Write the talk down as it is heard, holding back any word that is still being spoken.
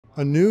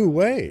a new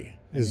way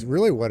is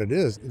really what it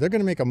is. They're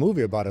going to make a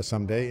movie about us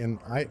someday, and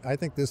I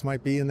think this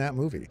might be in that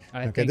movie.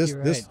 I Okay, think this you're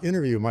right. this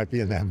interview might be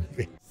in that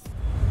movie.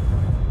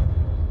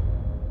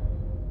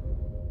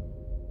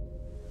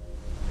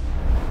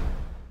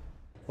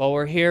 Well,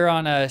 we're here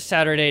on a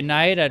Saturday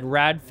night at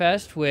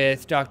RadFest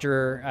with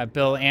Dr.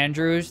 Bill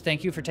Andrews.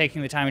 Thank you for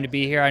taking the time to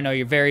be here. I know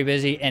you're very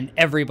busy and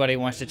everybody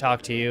wants to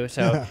talk to you,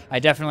 so I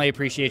definitely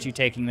appreciate you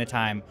taking the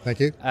time. Thank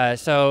you.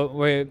 So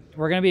we're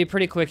going to be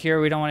pretty quick here.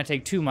 We don't want to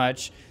take too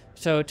much.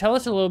 So tell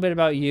us a little bit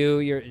about you,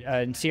 your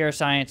in Sierra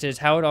Sciences,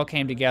 how it all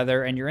came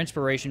together, and your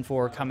inspiration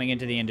for coming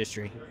into the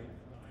industry.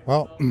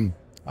 Well,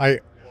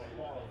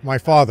 my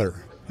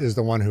father is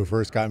the one who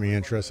first got me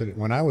interested.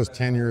 When I was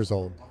 10 years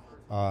old,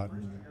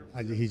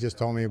 he just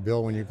told me,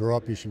 Bill, when you grow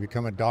up, you should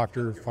become a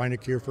doctor, find a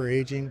cure for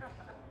aging.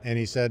 And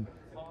he said,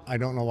 I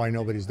don't know why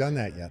nobody's done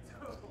that yet.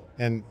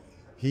 And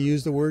he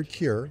used the word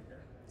cure.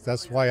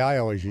 That's why I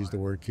always use the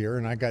word cure.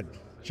 And I got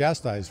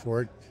chastised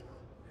for it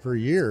for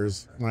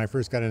years when I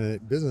first got into the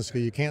business,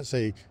 because you can't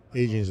say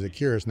aging is a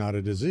cure, it's not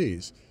a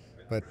disease.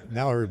 But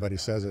now everybody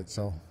says it,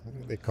 so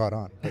they caught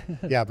on. But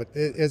yeah, but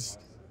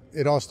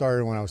it all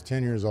started when I was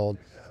 10 years old,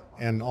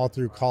 and all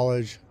through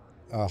college,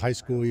 high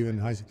school,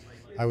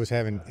 I was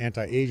having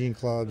anti-aging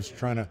clubs,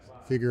 trying to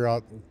figure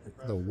out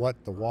the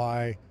what, the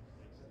why,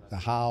 the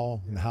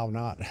how, and the how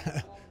not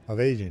of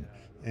aging.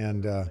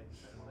 And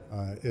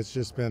it's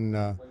just been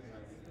a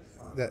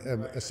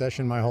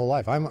session my whole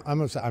life.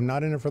 I'm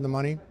not in it for the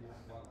money.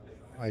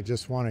 I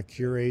just want to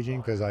cure aging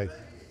because I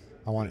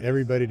want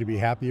everybody to be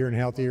happier and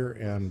healthier,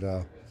 and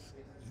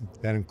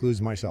that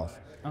includes myself.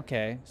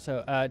 Okay,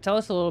 so tell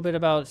us a little bit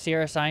about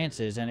Sierra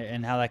Sciences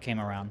and how that came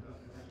around.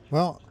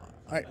 Well,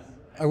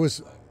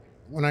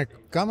 when I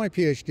got my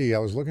PhD, I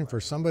was looking for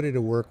somebody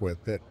to work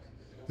with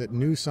that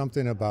knew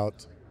something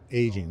about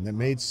aging, that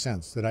made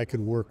sense, that I could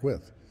work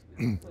with.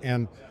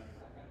 And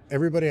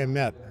everybody I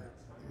met,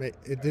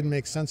 it didn't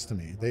make sense to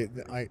me.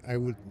 I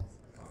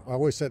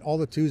always said all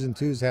the twos and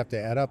twos have to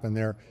add up, and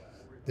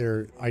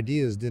their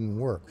ideas didn't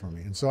work for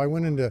me. And so I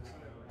went into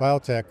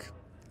biotech,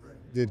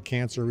 did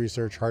cancer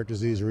research, heart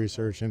disease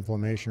research,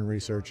 inflammation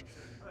research,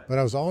 but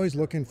I was always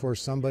looking for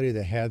somebody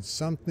that had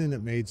something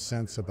that made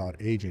sense about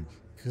aging.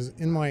 Because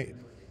in my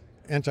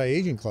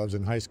anti-aging clubs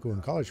in high school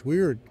and college, we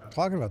were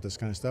talking about this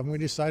kind of stuff, and we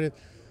decided,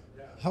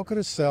 how could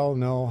a cell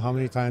know how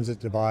many times it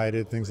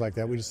divided, things like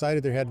that. We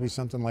decided there had to be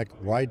something like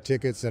ride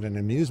tickets at an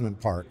amusement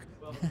park.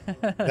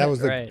 That was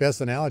the Right.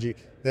 best analogy,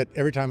 that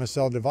every time a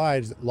cell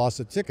divides, it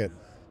lost a ticket.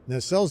 And the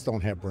cells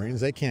don't have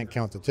brains, they can't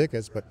count the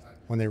tickets, but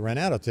when they ran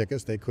out of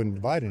tickets, they couldn't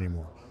divide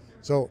anymore.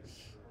 So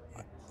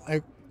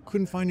I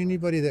couldn't find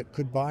anybody that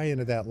could buy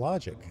into that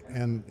logic.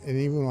 And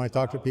even when I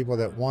talked to people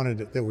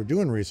that were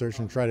doing research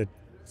and tried to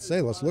say,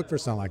 let's look for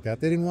something like that,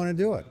 they didn't want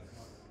to do it.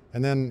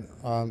 And then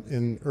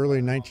in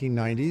early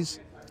 1990s,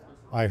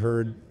 I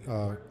heard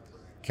Dr.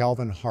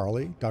 Calvin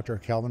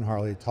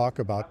Harley talk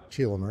about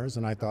telomeres,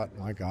 and I thought,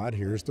 my God,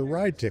 here's the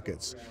ride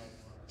tickets.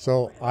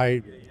 So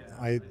I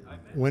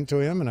went to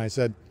him and I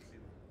said,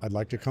 I'd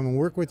like to come and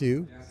work with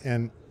you.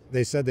 And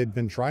they said they'd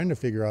been trying to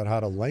figure out how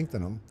to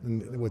lengthen them,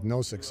 and with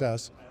no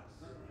success.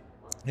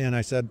 And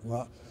I said,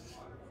 well,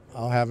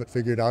 I'll have it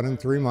figured out in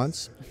 3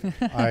 months.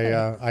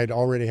 I'd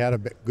already had a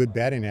good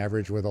batting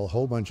average with a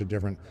whole bunch of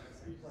different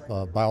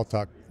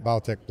biotech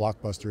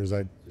blockbusters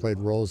I'd played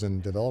roles in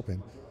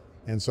developing.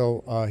 And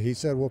so he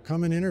said, well,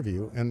 come and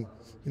interview. And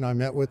I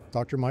met with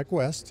Dr. Mike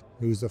West,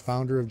 who's the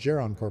founder of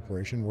Geron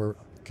Corporation, where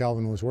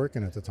Calvin was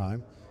working at the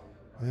time.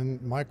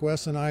 And Mike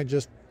West and I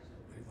just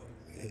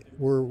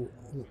were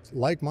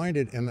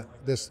like-minded. And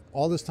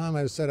all this time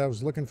I said I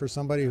was looking for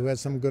somebody who had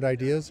some good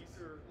ideas.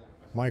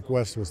 Mike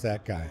West was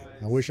that guy.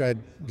 I wish I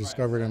had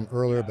discovered him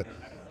earlier,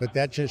 but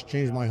that just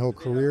changed my whole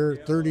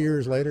career. 30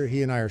 years later,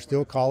 he and I are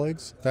still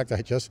colleagues. In fact,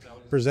 I just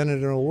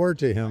presented an award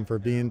to him for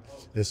being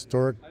a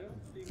historic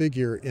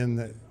figure in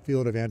the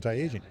field of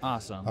anti-aging.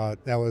 Awesome.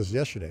 That was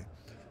yesterday.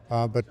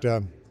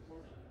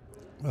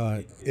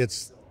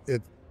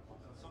 It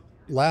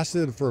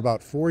lasted for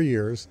about 4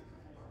 years,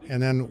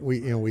 and then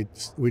we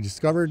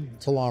discovered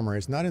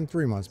telomerase, not in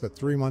 3 months, but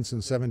 3 months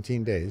and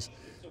 17 days.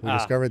 We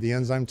discovered the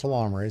enzyme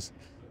telomerase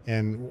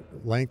and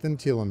lengthened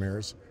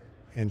telomeres,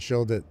 and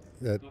showed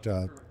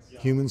that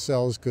human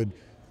cells could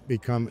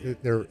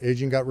their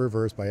aging got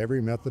reversed by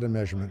every method of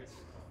measurement.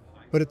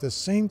 But at the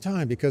same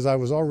time, because I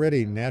was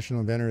already National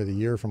Inventor of the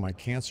Year for my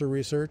cancer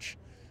research,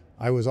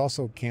 I was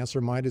also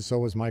cancer-minded, so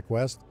was Mike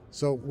West.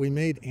 So we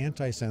made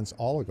antisense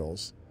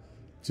oligos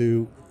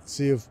to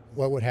see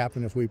what would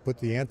happen if we put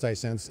the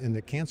antisense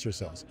into cancer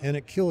cells. And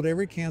it killed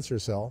every cancer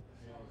cell,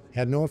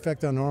 had no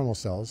effect on normal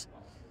cells.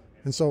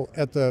 And so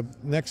at the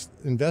next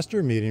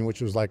investor meeting, which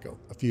was like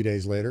a few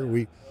days later,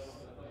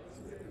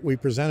 we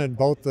presented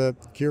both the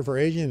cure for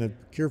aging and the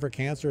cure for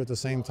cancer at the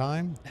same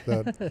time.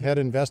 The head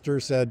investor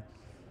said,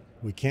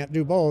 we can't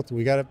do both,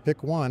 we got to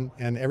pick one.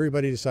 And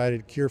everybody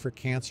decided cure for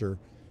cancer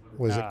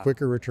was a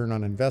quicker return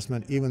on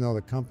investment, even though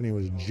the company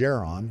was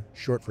Geron,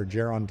 short for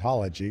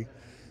gerontology.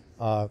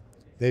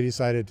 They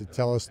decided to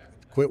tell us,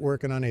 quit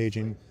working on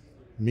aging,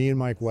 Me and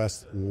Mike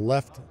West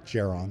left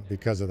Geron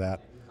because of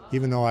that,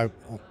 even though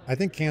I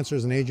think cancer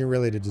is an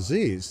aging-related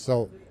disease,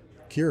 so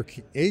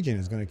aging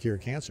is going to cure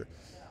cancer.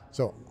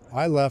 So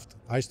I left,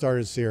 I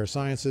started Sierra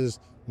Sciences,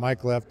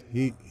 Mike left,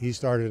 he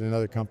started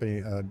another company,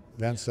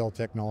 Advanced Cell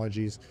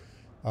Technologies,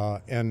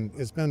 and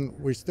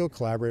we still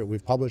collaborate,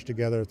 we've published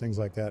together, things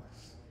like that.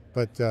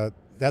 But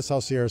that's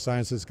how Sierra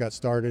Sciences got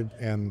started,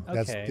 and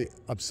that's the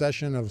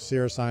obsession of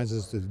Sierra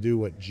Sciences to do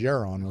what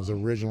Geron was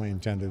originally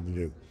intended to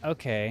do.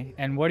 Okay,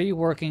 and what are you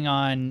working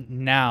on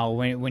now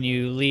when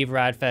you leave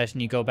RadFest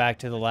and you go back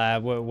to the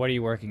lab? What are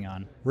you working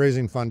on?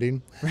 Raising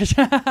funding.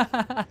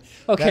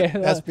 Okay.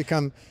 That's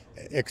become,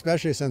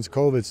 especially since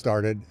COVID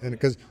started, and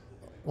because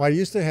I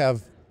used to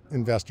have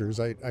investors.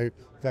 In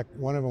fact,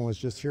 one of them was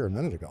just here a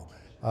minute ago.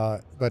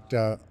 But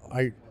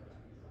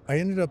I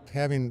ended up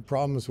having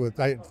problems with,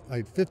 I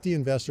had 50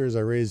 investors,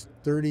 I raised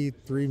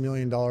 $33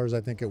 million,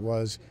 I think it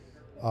was,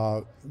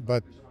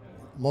 but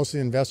most of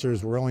the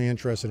investors were only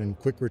interested in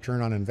quick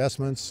return on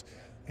investments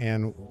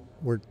and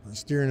were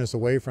steering us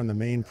away from the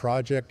main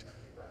project.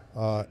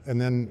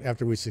 And then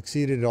after we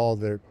succeeded, all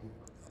the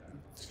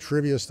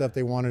trivia stuff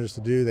they wanted us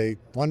to do, they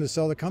wanted to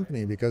sell the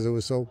company because it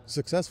was so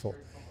successful.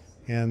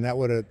 And that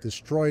would have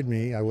destroyed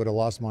me. I would have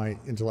lost my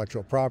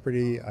intellectual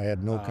property. I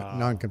had no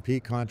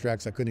non-compete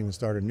contracts. I couldn't even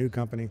start a new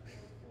company.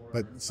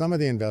 But some of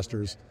the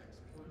investors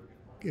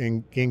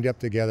ganged up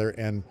together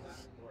and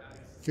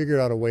figured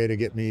out a way to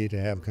get me to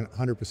have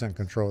 100%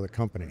 control of the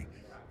company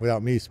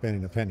without me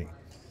spending a penny.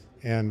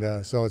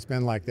 And so it's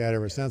been like that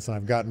ever since. And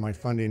I've gotten my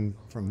funding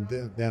from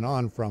then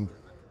on from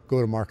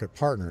go-to-market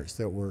partners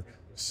that were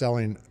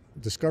selling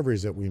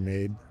discoveries that we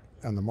made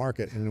on the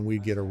market, and then we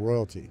get a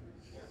royalty.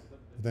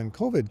 Then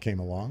COVID came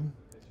along,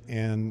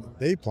 and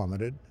they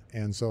plummeted,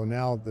 and so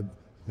now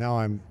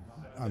I'm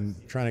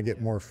trying to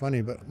get more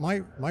funding. But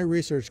my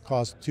research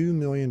costs $2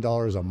 million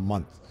a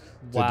month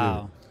to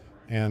do,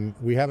 and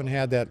we haven't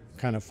had that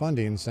kind of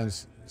funding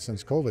since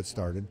COVID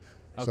started.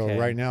 So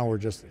right now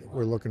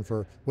we're looking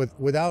for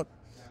without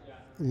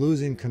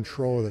losing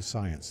control of the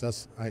science.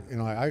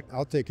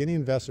 I'll take any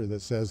investor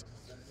that says,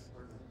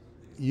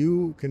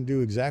 you can do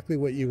exactly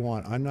what you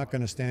want. I'm not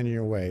going to stand in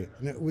your way.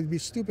 And it would be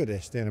stupid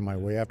to stand in my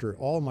way after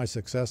all my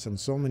success and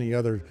so many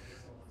other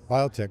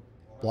biotech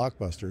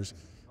blockbusters.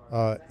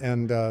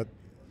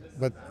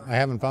 But I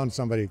haven't found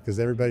somebody, because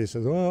everybody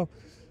says, oh,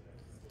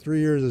 3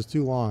 years is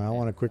too long. I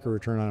want a quicker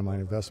return on my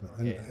investment.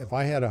 And if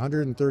I had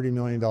 $130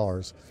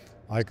 million,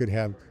 I could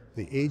have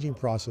the aging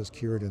process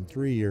cured in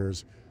 3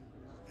 years.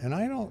 And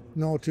I don't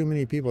know too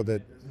many people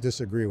that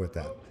disagree with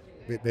that,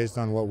 based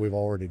on what we've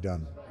already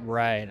done.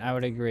 Right, I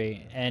would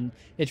agree. And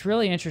it's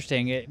really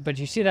interesting, but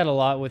you see that a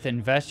lot with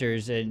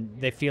investors,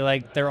 and they feel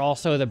like they're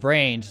also the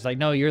brains. It's like,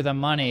 no, you're the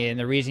money, and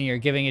the reason you're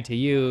giving it to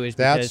you is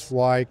because... That's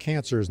why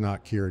cancer is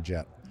not cured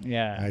yet.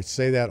 Yeah. I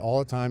say that all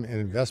the time in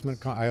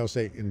investment. I always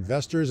say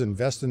investors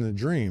invest in the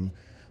dream,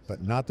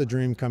 but not the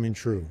dream coming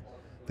true.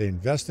 They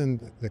invest in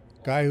the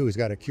guy who's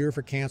got a cure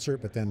for cancer,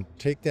 but then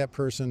take that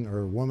person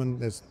or woman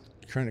that's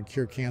trying to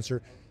cure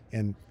cancer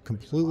and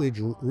completely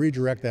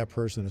redirect that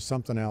person to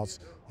something else,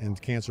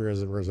 and cancer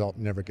as a result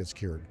never gets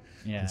cured.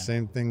 Yeah. And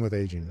same thing with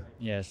aging.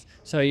 Yes.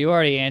 So you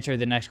already answered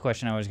the next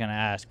question I was going to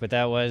ask, but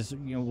that was,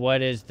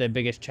 what is the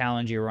biggest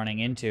challenge you're running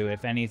into,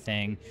 if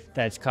anything,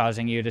 that's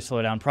causing you to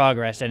slow down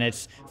progress? And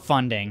it's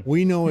funding.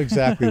 We know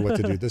exactly what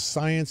to do. The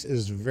science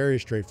is very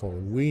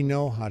straightforward. We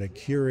know how to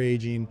cure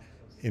aging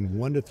in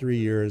 1 to 3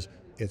 years.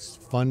 It's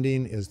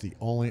funding is the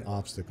only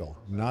obstacle,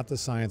 not the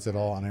science at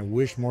all. And I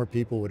wish more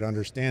people would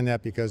understand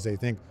that, because they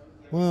think,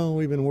 well,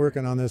 we've been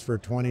working on this for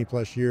 20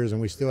 plus years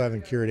and we still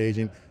haven't cured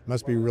aging. It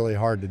must be really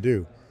hard to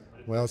do.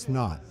 Well, it's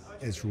not.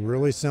 It's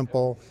really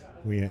simple.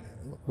 We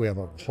have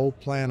a whole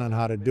plan on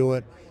how to do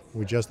it.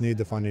 We just need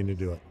the funding to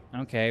do it.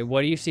 Okay.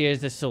 What do you see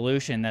as the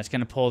solution that's going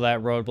to pull that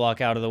roadblock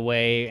out of the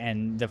way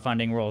and the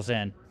funding rolls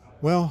in?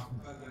 Well,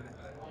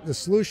 the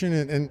solution,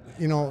 and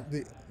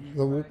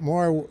the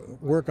more I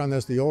work on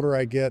this, the older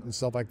I get and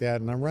stuff like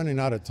that, and I'm running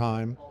out of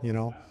time.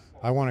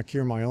 I want to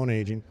cure my own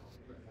aging.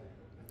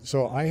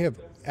 So I have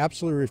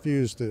absolutely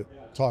refused to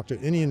talk to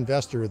any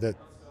investor that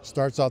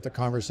starts out the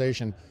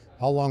conversation,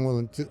 how long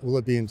will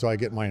it be until I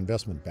get my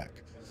investment back?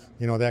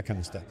 That kind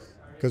of stuff.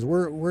 Because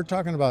we're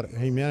talking about a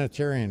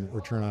humanitarian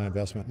return on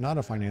investment, not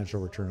a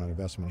financial return on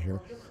investment here.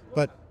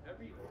 But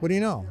what do you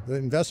know? The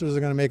investors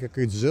are going to make a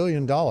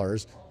gazillion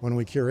dollars when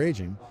we cure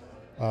aging.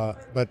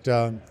 But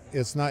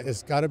it's not.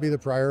 It's got to be the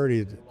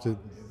priority to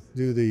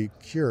do the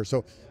cure.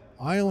 So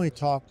I only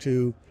talk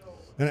to,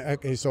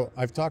 so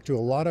I've talked to a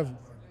lot of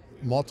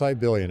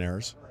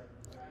multi-billionaires.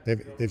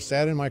 They've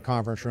sat in my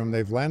conference room.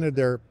 They've landed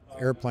their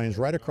airplanes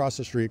right across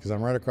the street, because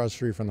I'm right across the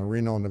street from the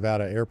Reno,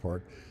 Nevada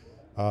airport.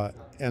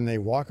 And they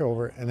walk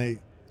over and they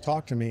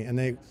talk to me, and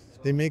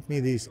they make me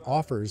these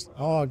offers.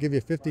 Oh, I'll give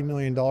you $50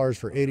 million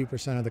for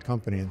 80% of the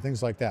company and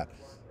things like that.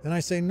 And I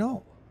say,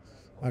 no.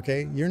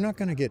 Okay, you're not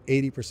going to get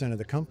 80% of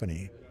the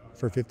company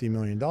for $50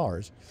 million.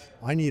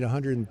 I need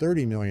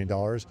 $130 million,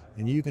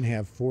 and you can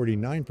have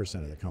 49%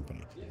 of the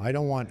company. I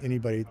don't want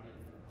anybody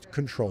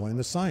controlling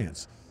the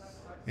science.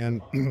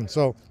 And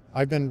so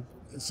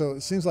So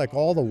it seems like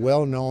all the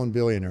well-known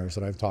billionaires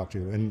that I've talked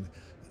to, and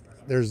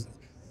there's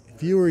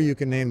fewer you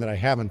can name that I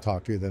haven't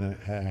talked to than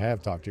I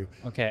have talked to.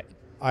 Okay.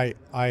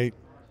 I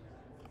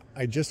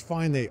just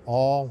find they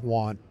all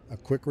want a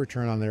quick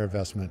return on their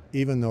investment,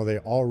 even though they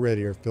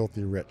already are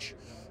filthy rich.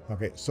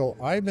 Okay, so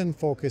I've been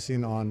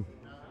focusing on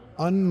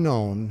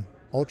unknown,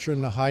 ultra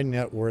and high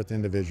net worth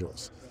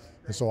individuals.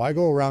 And so I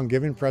go around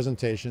giving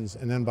presentations,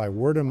 and then by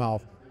word of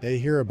mouth, they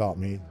hear about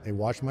me, they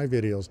watch my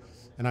videos,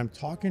 and I'm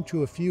talking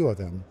to a few of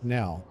them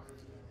now.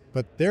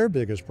 But their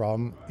biggest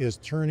problem is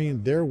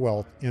turning their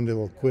wealth into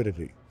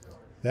liquidity.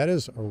 That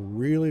is a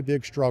really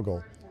big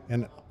struggle.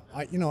 And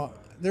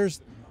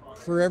there's,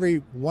 for every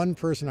one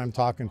person I'm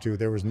talking to,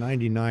 there was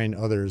 99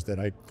 others that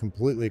I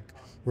completely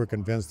were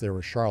convinced they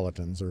were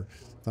charlatans or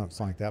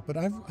something like that. But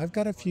I've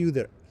got a few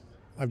that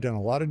I've done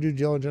a lot of due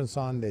diligence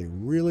on. They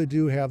really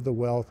do have the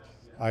wealth.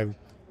 I've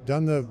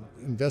done the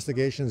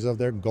investigations of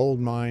their gold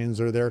mines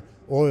or their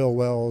oil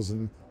wells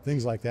and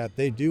things like that.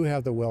 They do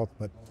have the wealth,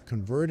 but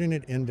converting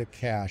it into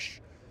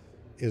cash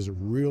is a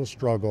real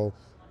struggle.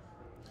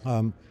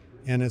 And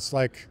it's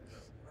like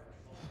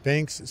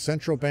banks,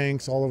 central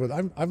banks all over.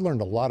 I've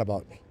learned a lot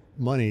about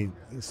money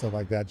and stuff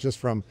like that just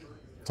from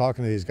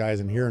talking to these guys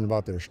and hearing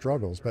about their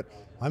struggles. But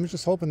I'm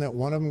just hoping that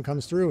one of them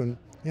comes through,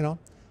 and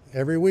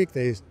every week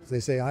they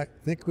say, I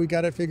think we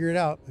got it figured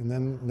out. And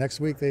then next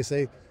week they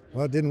say,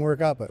 well, it didn't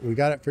work out, but we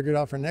got it figured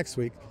out for next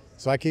week.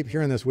 So I keep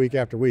hearing this week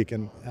after week.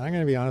 And I'm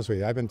going to be honest with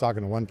you, I've been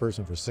talking to one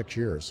person for 6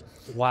 years.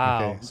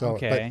 Wow.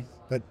 Okay.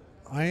 But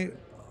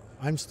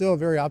I'm still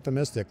very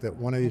optimistic that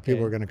one of these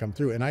people are going to come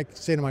through. And I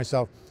say to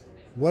myself,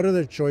 what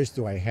other choice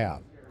do I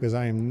have? Because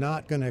I am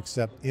not going to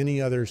accept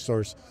any other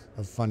source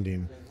of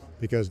funding,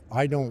 because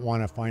I don't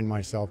want to find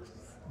myself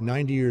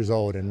 90 years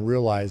old and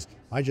realize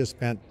I just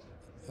spent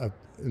an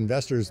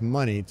investor's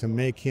money to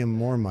make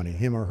him or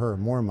her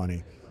more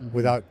money,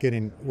 without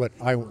getting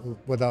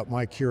without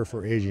my cure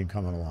for aging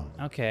coming along.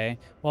 Okay.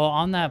 Well,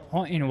 on that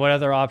point, what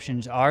other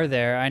options are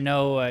there? I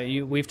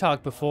know we've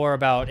talked before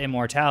about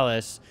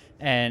Immortalis,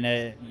 and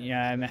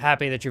I'm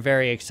happy that you're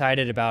very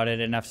excited about it,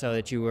 enough so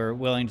that you were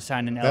willing to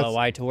sign an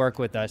LOI to work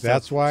with us.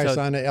 That's why I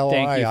signed an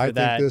LOI.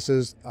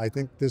 I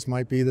think this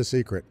might be the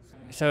secret.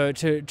 So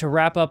to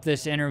wrap up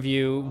this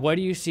interview, what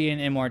do you see in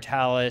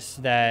Immortalis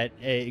that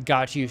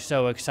got you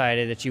so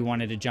excited that you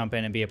wanted to jump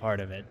in and be a part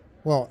of it?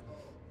 Well,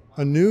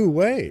 a new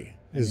way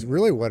is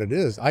really what it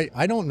is.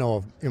 I don't know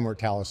if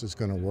Immortalis is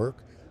going to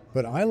work,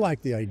 but I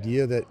like the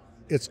idea that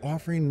it's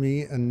offering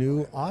me a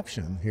new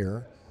option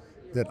here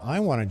that I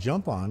want to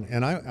jump on,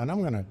 and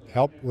I'm going to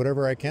help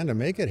whatever I can to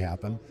make it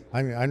happen.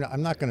 I mean,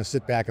 I'm not going to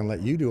sit back and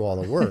let you do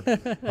all the work.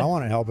 I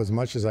want to help as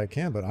much as I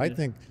can, but I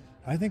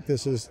think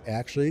this is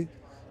actually,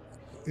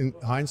 in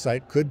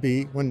hindsight, could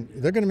be, when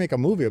they're going to make a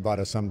movie about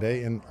us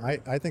someday, and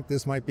I think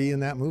this might be in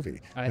that movie.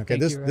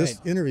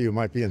 This interview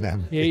might be in that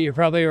movie. Yeah, you're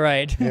probably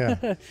right.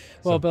 Yeah.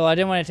 Well, Bill, I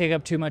didn't want to take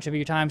up too much of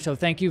your time, so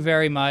thank you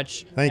very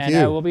much. Thank you.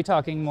 And we'll be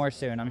talking more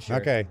soon, I'm sure.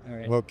 Okay. All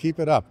right. Well, keep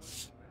it up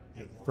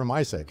for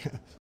my sake.